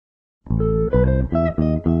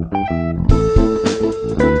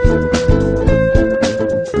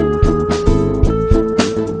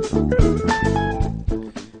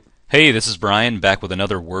Hey, this is Brian back with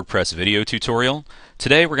another WordPress video tutorial.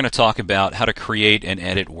 Today we're going to talk about how to create and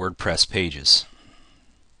edit WordPress pages.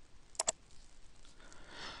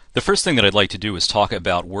 The first thing that I'd like to do is talk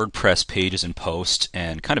about WordPress pages and posts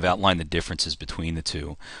and kind of outline the differences between the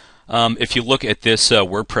two. If you look at this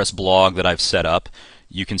WordPress blog that I've set up,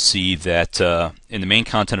 you can see that in the main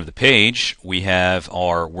content of the page we have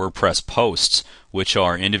our WordPress posts, which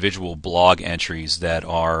are individual blog entries that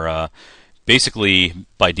are basically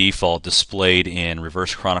by default displayed in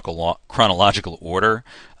reverse chronological order.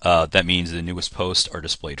 That means the newest posts are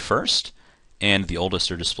displayed first and the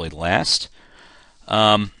oldest are displayed last.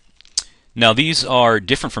 Now these are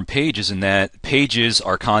different from pages in that pages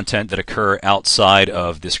are content that occur outside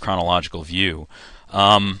of this chronological view.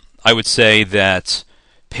 I would say that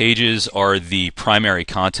pages are the primary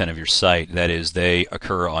content of your site. That is, they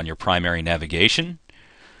occur on your primary navigation,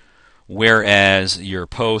 whereas your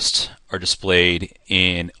posts are displayed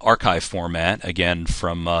in archive format, again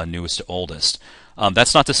from newest to oldest.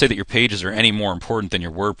 That's not to say that your pages are any more important than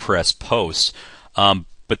your WordPress posts,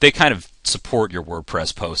 but they kind of support your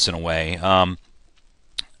WordPress posts in a way. An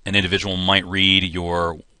individual might read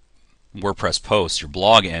your WordPress posts, your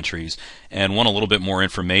blog entries, and want a little bit more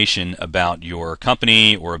information about your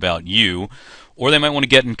company or about you, or they might want to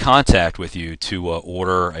get in contact with you to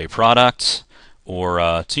order a product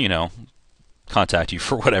or to contact you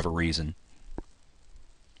for whatever reason.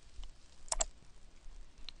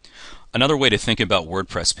 Another way to think about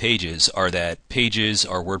WordPress pages are that pages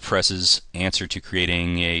are WordPress's answer to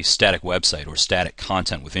creating a static website or static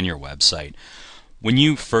content within your website. When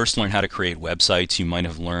you first learn how to create websites, you might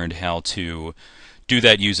have learned how to do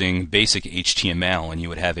that using basic HTML, and you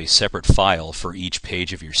would have a separate file for each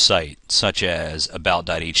page of your site, such as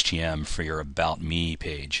about.html for your About Me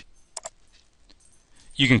page.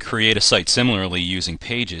 You can create a site similarly using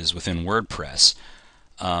pages within WordPress.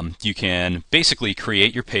 You can basically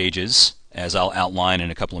create your pages, as I'll outline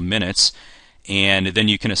in a couple of minutes, and then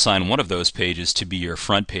you can assign one of those pages to be your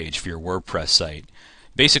front page for your WordPress site.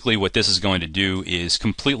 Basically what this is going to do is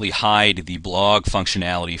completely hide the blog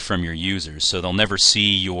functionality from your users, so they'll never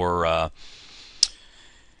see your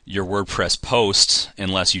WordPress posts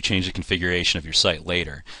unless you change the configuration of your site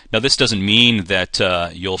later. Now this doesn't mean that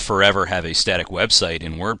you'll forever have a static website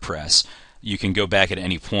in WordPress. You can go back at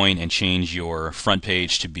any point and change your front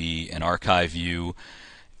page to be an archive view,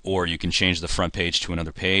 or you can change the front page to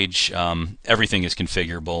another page. Everything is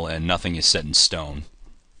configurable and nothing is set in stone.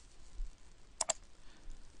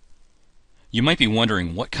 You might be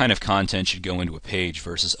wondering what kind of content should go into a page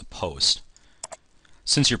versus a post.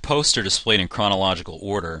 Since your posts are displayed in chronological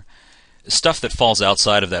order, stuff that falls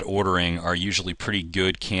outside of that ordering are usually pretty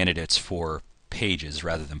good candidates for pages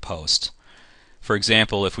rather than posts. For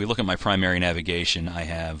example, if we look at my primary navigation, I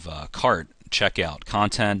have cart, checkout,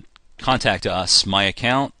 content, contact us, my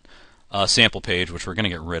account, sample page, which we're going to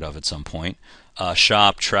get rid of at some point,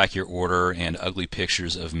 shop, track your order, and ugly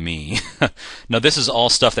pictures of me. Now this is all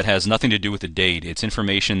stuff that has nothing to do with the date. It's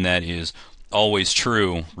information that is always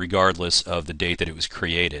true regardless of the date that it was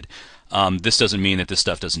created. This doesn't mean that this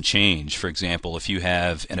stuff doesn't change. For example, if you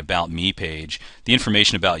have an About Me page, the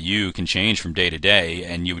information about you can change from day to day,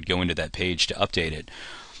 and you would go into that page to update it.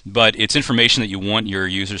 But it's information that you want your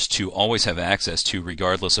users to always have access to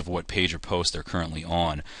regardless of what page or post they're currently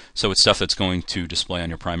on. So it's stuff that's going to display on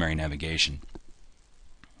your primary navigation.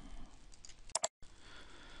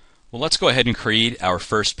 Well, let's go ahead and create our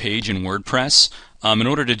first page in WordPress. In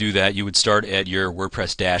order to do that, you would start at your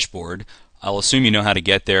WordPress dashboard. I'll assume you know how to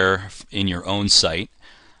get there in your own site.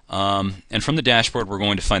 And from the dashboard, we're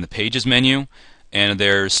going to find the Pages menu. And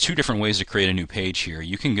there's two different ways to create a new page here.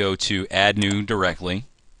 You can go to Add New directly,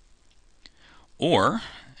 or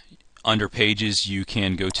under Pages, you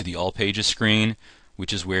can go to the All Pages screen,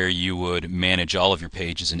 which is where you would manage all of your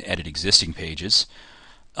pages and edit existing pages.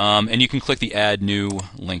 And you can click the Add New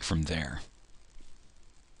link from there.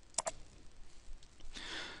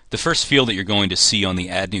 The first field that you're going to see on the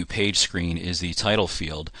Add New Page screen is the title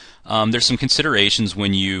field. There's some considerations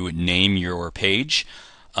when you name your page.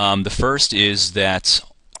 The first is that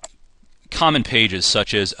common pages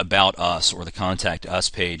such as About Us or the Contact Us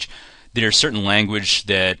page, there's certain language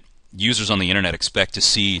that users on the internet expect to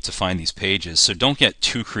see to find these pages, so don't get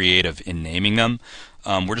too creative in naming them.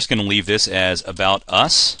 We're just going to leave this as About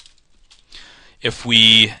Us. If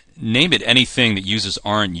we name it anything that users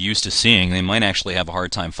aren't used to seeing, they might actually have a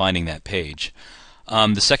hard time finding that page.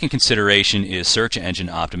 The second consideration is search engine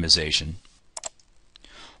optimization.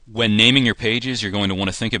 When naming your pages, you're going to want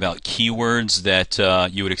to think about keywords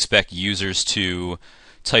that you would expect users to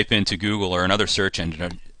type into Google or another search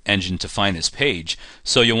engine to find this page,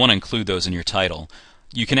 so you'll want to include those in your title.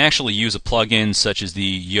 You can actually use a plugin such as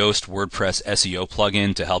the Yoast WordPress SEO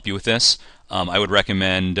plugin to help you with this. I would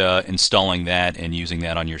recommend installing that and using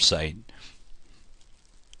that on your site.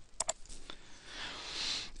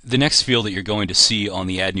 The next field that you're going to see on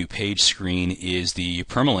the Add New Page screen is the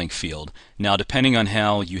permalink field. Now, depending on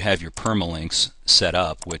how you have your permalinks set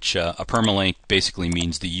up, which a permalink basically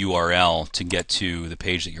means the URL to get to the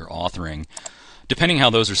page that you're authoring. Depending how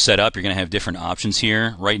those are set up, you're going to have different options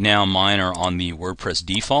here. Right now, mine are on the WordPress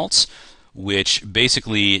defaults, which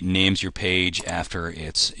basically names your page after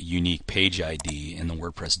its unique page ID in the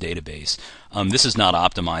WordPress database. This is not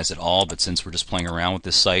optimized at all, but since we're just playing around with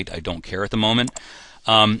this site, I don't care at the moment.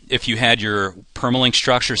 If you had your permalink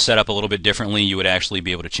structure set up a little bit differently, you would actually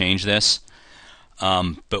be able to change this.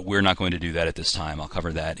 But we're not going to do that at this time. I'll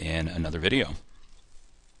cover that in another video.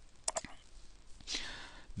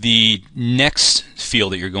 The next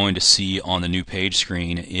field that you're going to see on the new page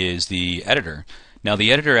screen is the editor. Now,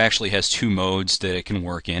 the editor actually has two modes that it can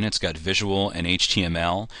work in. It's got visual and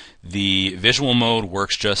HTML. The visual mode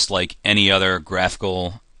works just like any other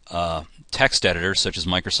graphical text editor, such as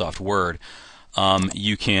Microsoft Word.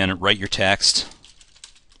 You can write your text,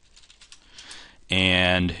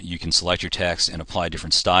 and you can select your text and apply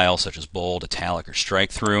different styles, such as bold, italic, or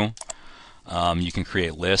strike through. You can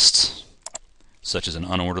create lists, such as an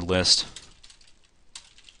unordered list.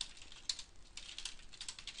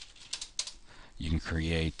 You can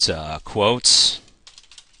create quotes.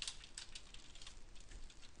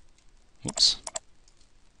 Whoops.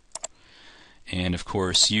 And of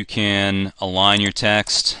course, you can align your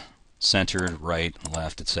text, centered, right,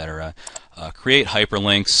 left, etc. Create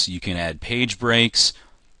hyperlinks. You can add page breaks.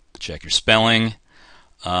 Check your spelling.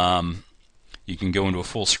 You can go into a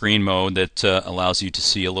full screen mode that allows you to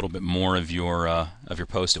see a little bit more of your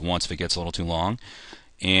post at once if it gets a little too long.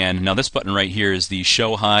 And now this button right here is the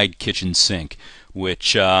Show Hide Kitchen Sink,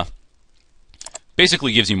 which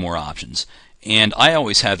basically gives you more options. And I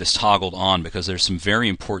always have this toggled on because there's some very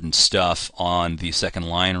important stuff on the second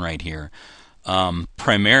line right here.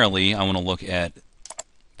 Primarily, I want to look at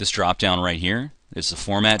this drop down right here. It's the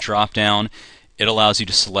format drop down. It allows you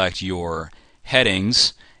to select your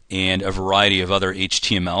headings and a variety of other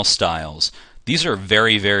HTML styles. These are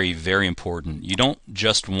very, very, very important. You don't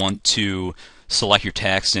just want to select your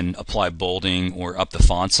text and apply bolding or up the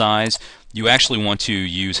font size. You actually want to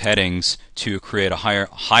use headings to create a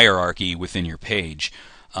hierarchy within your page.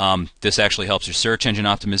 This actually helps your search engine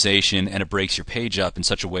optimization, and it breaks your page up in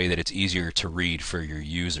such a way that it's easier to read for your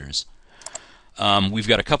users. We've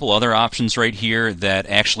got a couple other options right here that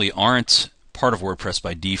actually aren't part of WordPress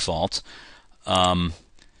by default.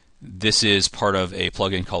 This is part of a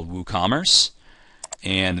plugin called WooCommerce,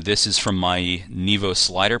 and this is from my Nevo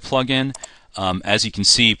Slider plugin. As you can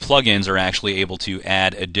see, plugins are actually able to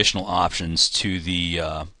add additional options to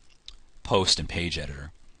the post and page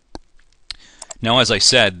editor. Now, as I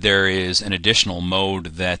said, there is an additional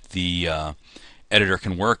mode that the editor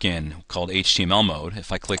can work in called HTML mode.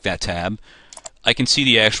 If I click that tab, I can see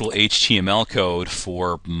the actual HTML code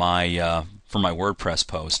for my WordPress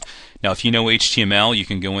post. Now, if you know HTML, you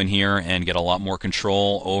can go in here and get a lot more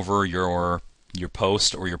control over your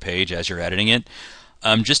post or your page as you're editing it.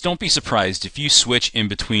 Just don't be surprised if you switch in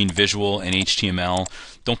between visual and HTML.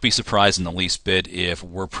 Don't be surprised in the least bit if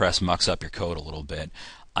WordPress mucks up your code a little bit.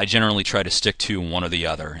 I generally try to stick to one or the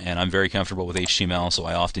other, and I'm very comfortable with HTML, so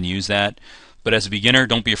I often use that. But as a beginner,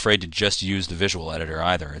 don't be afraid to just use the visual editor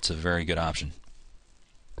either. It's a very good option.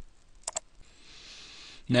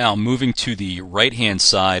 Now, moving to the right-hand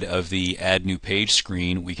side of the Add New Page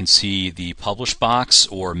screen, we can see the Publish box,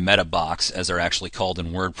 or Meta box, as they're actually called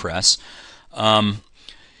in WordPress.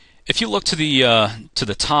 If you look to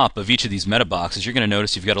the top of each of these meta boxes, you're going to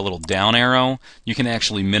notice you've got a little down arrow. You can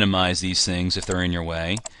actually minimize these things if they're in your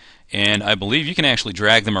way. And I believe you can actually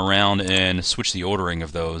drag them around and switch the ordering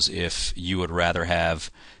of those if you would rather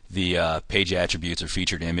have the page attributes or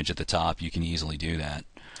featured image at the top. You can easily do that.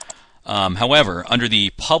 However, under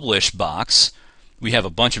the Publish box, we have a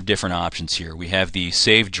bunch of different options here. We have the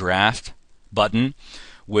Save Draft button,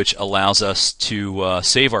 which allows us to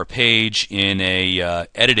save our page in a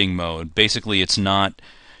editing mode. Basically, it's not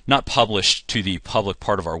published to the public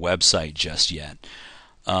part of our website just yet.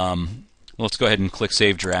 Let's go ahead and click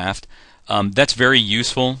Save Draft. That's very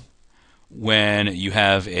useful when you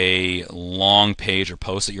have a long page or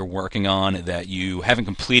post that you're working on that you haven't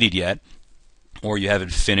completed yet, or you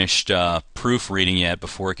haven't finished proofreading yet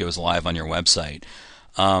before it goes live on your website.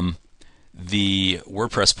 The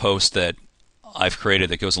WordPress post that I've created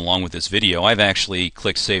that goes along with this video, I've actually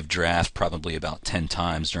clicked Save Draft probably about 10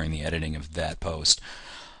 times during the editing of that post.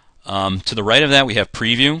 To the right of that, we have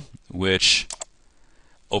Preview, which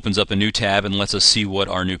opens up a new tab and lets us see what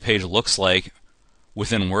our new page looks like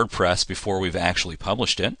within WordPress before we've actually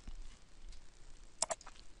published it.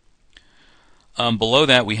 Below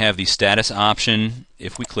that we have the status option.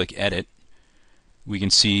 If we click edit, we can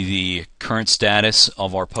see the current status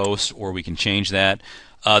of our post, or we can change that.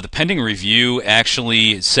 The pending review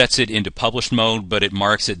actually sets it into published mode, but it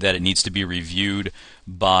marks it that it needs to be reviewed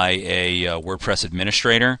by a WordPress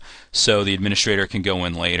administrator, so the administrator can go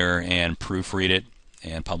in later and proofread it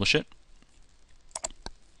and publish it.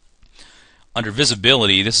 Under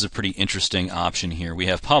visibility, this is a pretty interesting option here. We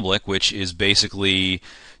have public, which is basically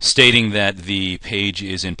stating that the page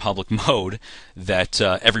is in public mode, that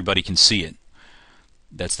everybody can see it.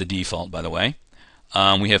 That's the default, by the way.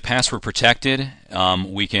 We have password protected.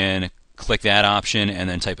 We can click that option and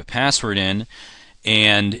then type a password in,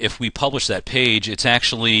 and if we publish that page, it's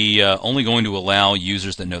actually only going to allow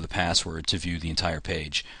users that know the password to view the entire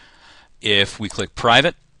page. If we click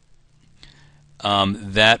private,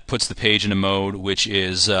 that puts the page in a mode which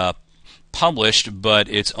is published, but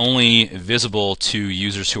it's only visible to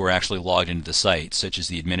users who are actually logged into the site, such as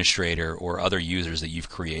the administrator or other users that you've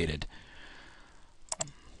created.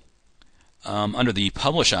 Under the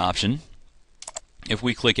publish option, if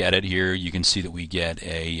we click edit here, you can see that we get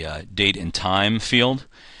a date and time field.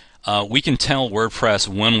 We can tell WordPress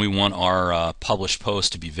when we want our published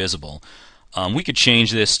post to be visible. We could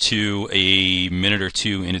change this to a minute or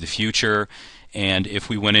two into the future, and if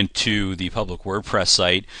we went into the public WordPress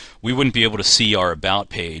site, we wouldn't be able to see our About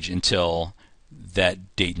page until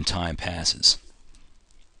that date and time passes.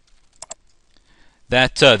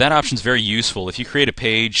 That option is very useful. If you create a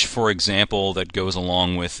page, for example, that goes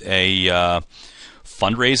along with a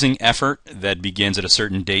fundraising effort that begins at a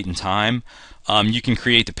certain date and time, you can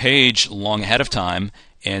create the page long ahead of time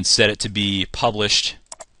and set it to be published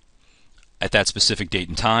at that specific date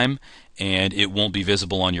and time, and it won't be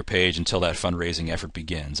visible on your page until that fundraising effort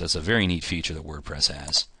begins. That's a very neat feature that WordPress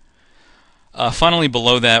has. Finally,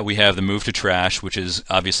 below that we have the move to trash, which is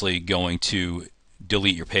obviously going to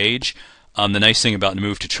delete your page. The nice thing about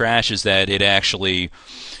move to trash is that it actually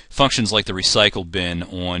functions like the recycle bin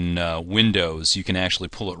on Windows. You can actually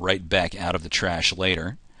pull it right back out of the trash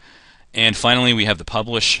later. And finally, we have the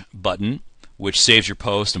publish button, which saves your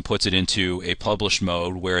post and puts it into a published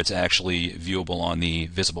mode where it's actually viewable on the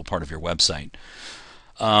visible part of your website.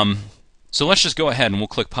 So let's just go ahead and we'll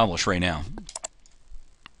click publish right now.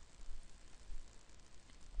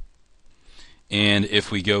 And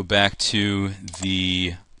if we go back to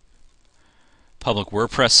the public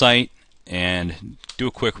WordPress site and do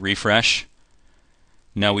a quick refresh,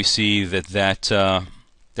 now we see that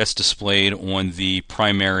that's displayed on the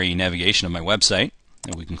primary navigation of my website,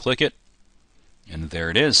 and we can click it, and there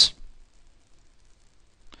it is.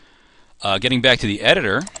 Getting back to the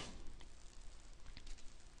editor,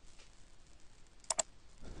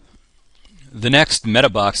 the next meta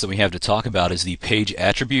box that we have to talk about is the page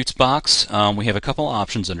attributes box. We have a couple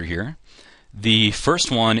options under here. The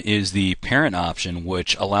first one is the parent option,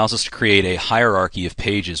 which allows us to create a hierarchy of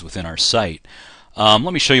pages within our site. Let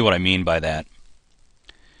me show you what I mean by that.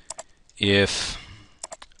 If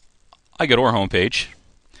I go to our home page,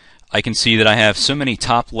 I can see that I have so many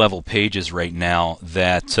top-level pages right now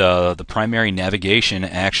that the primary navigation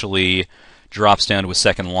actually drops down to a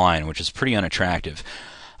second line, which is pretty unattractive.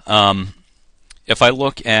 If I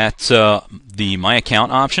look at the My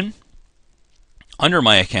Account option, under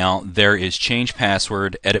My Account there is Change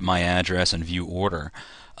Password, Edit My Address, and View Order.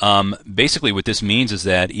 Basically what this means is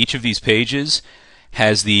that each of these pages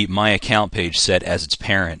has the My Account page set as its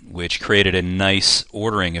parent, which created a nice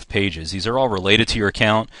ordering of pages. These are all related to your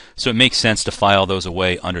account, so it makes sense to file those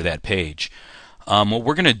away under that page. What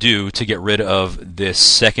we're going to do to get rid of this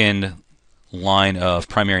second line of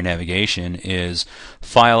primary navigation is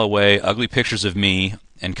file away Ugly Pictures of Me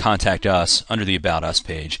and Contact Us under the About Us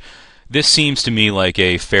page. This seems to me like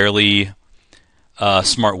a fairly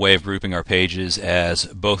smart way of grouping our pages, as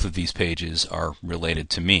both of these pages are related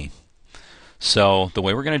to me. So the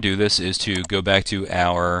way we're going to do this is to go back to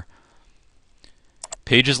our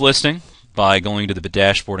pages listing by going to the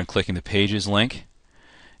dashboard and clicking the pages link.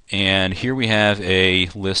 And here we have a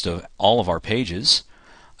list of all of our pages.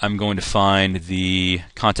 I'm going to find the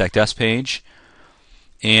Contact Us page,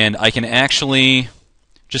 and I can actually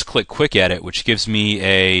just click Quick Edit, which gives me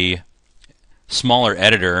a smaller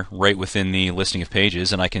editor right within the listing of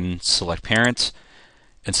pages, and I can select Parent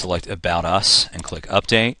and select About Us and click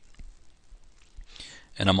Update.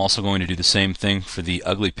 And I'm also going to do the same thing for the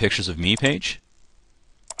Ugly Pictures of Me page.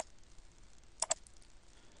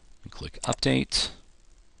 Click Update.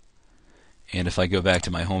 And if I go back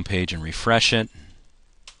to my home page and refresh it,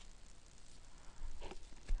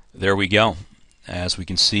 there we go. As we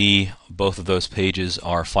can see, both of those pages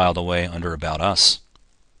are filed away under About Us.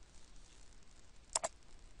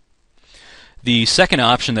 The second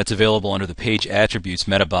option that's available under the Page Attributes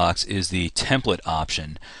meta box is the Template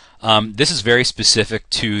option. This is very specific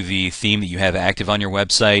to the theme that you have active on your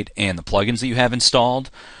website and the plugins that you have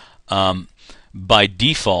installed. By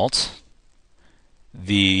default,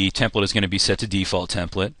 the template is going to be set to default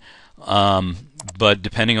template. But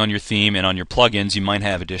depending on your theme and on your plugins, you might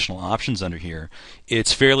have additional options under here.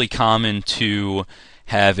 It's fairly common to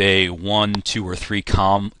have a 1, 2, or 3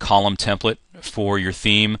 column template for your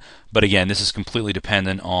theme, but again, this is completely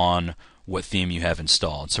dependent on what theme you have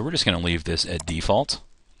installed. So we're just going to leave this at default.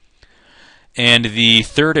 And the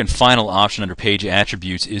third and final option under Page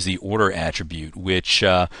Attributes is the Order attribute, which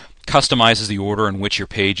customizes the order in which your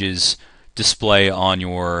pages display on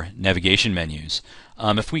your navigation menus.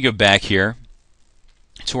 If we go back here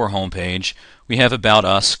to our home page, we have About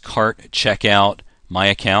Us, Cart, Checkout, My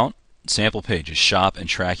Account, Sample Pages, Shop, and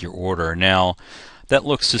Track Your Order. Now, that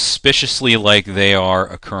looks suspiciously like they are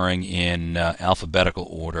occurring in alphabetical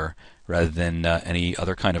order rather than any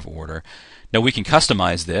other kind of order. Now, we can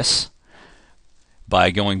customize this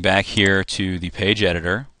by going back here to the page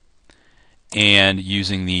editor and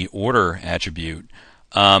using the Order attribute.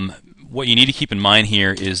 What you need to keep in mind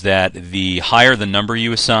here is that the higher the number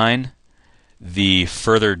you assign, the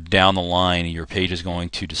further down the line your page is going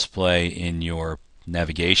to display in your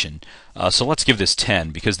navigation. So let's give this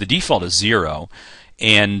 10 because the default is 0,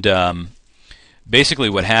 and basically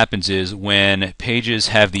what happens is when pages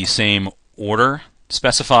have the same order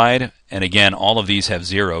specified, and again all of these have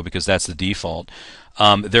 0 because that's the default,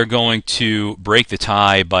 they're going to break the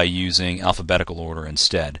tie by using alphabetical order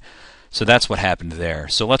instead. So that's what happened there.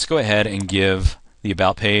 So let's go ahead and give the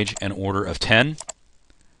About page an order of 10.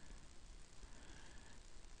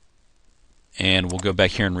 And we'll go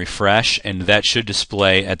back here and refresh, and that should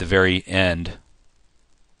display at the very end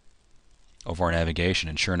of our navigation.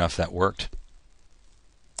 And sure enough, that worked.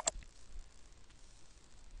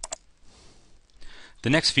 The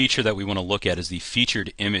next feature that we want to look at is the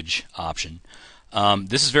Featured Image option.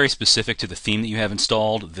 This is very specific to the theme that you have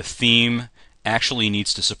installed. The theme actually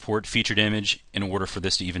needs to support featured image in order for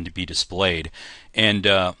this to even be displayed. And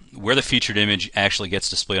where the featured image actually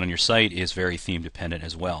gets displayed on your site is very theme dependent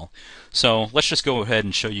as well. So let's just go ahead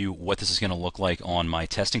and show you what this is going to look like on my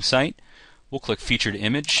testing site. We'll click Featured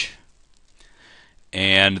Image,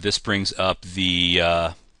 and this brings up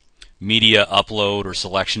the Media Upload or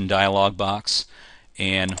Selection dialog box.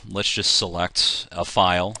 And let's just select a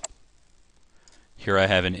file. Here I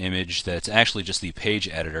have an image that's actually just the page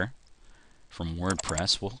editor from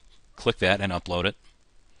WordPress. We'll click that and upload it.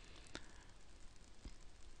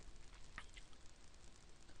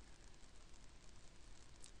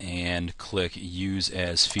 And click Use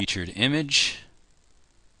as Featured Image.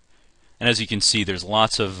 And as you can see, there's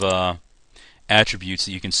lots of attributes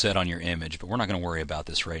that you can set on your image, but we're not going to worry about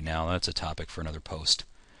this right now. That's a topic for another post.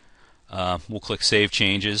 We'll click Save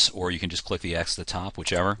Changes, or you can just click the X at the top,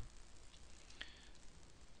 whichever.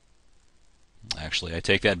 Actually, I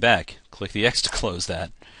take that back. Click the X to close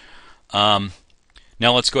that. Now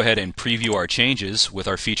let's go ahead and preview our changes with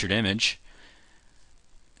our featured image.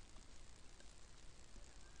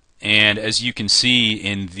 And as you can see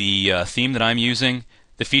in the theme that I'm using,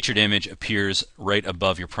 the featured image appears right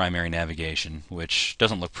above your primary navigation, which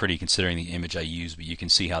doesn't look pretty considering the image I use, but you can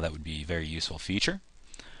see how that would be a very useful feature.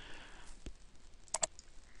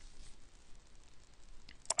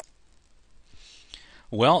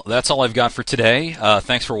 Well, that's all I've got for today.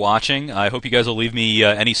 Thanks for watching. I hope you guys will leave me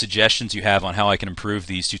any suggestions you have on how I can improve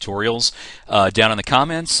these tutorials down in the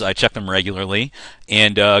comments. I check them regularly.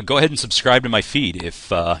 And go ahead and subscribe to my feed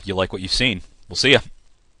if you like what you've seen. We'll see ya.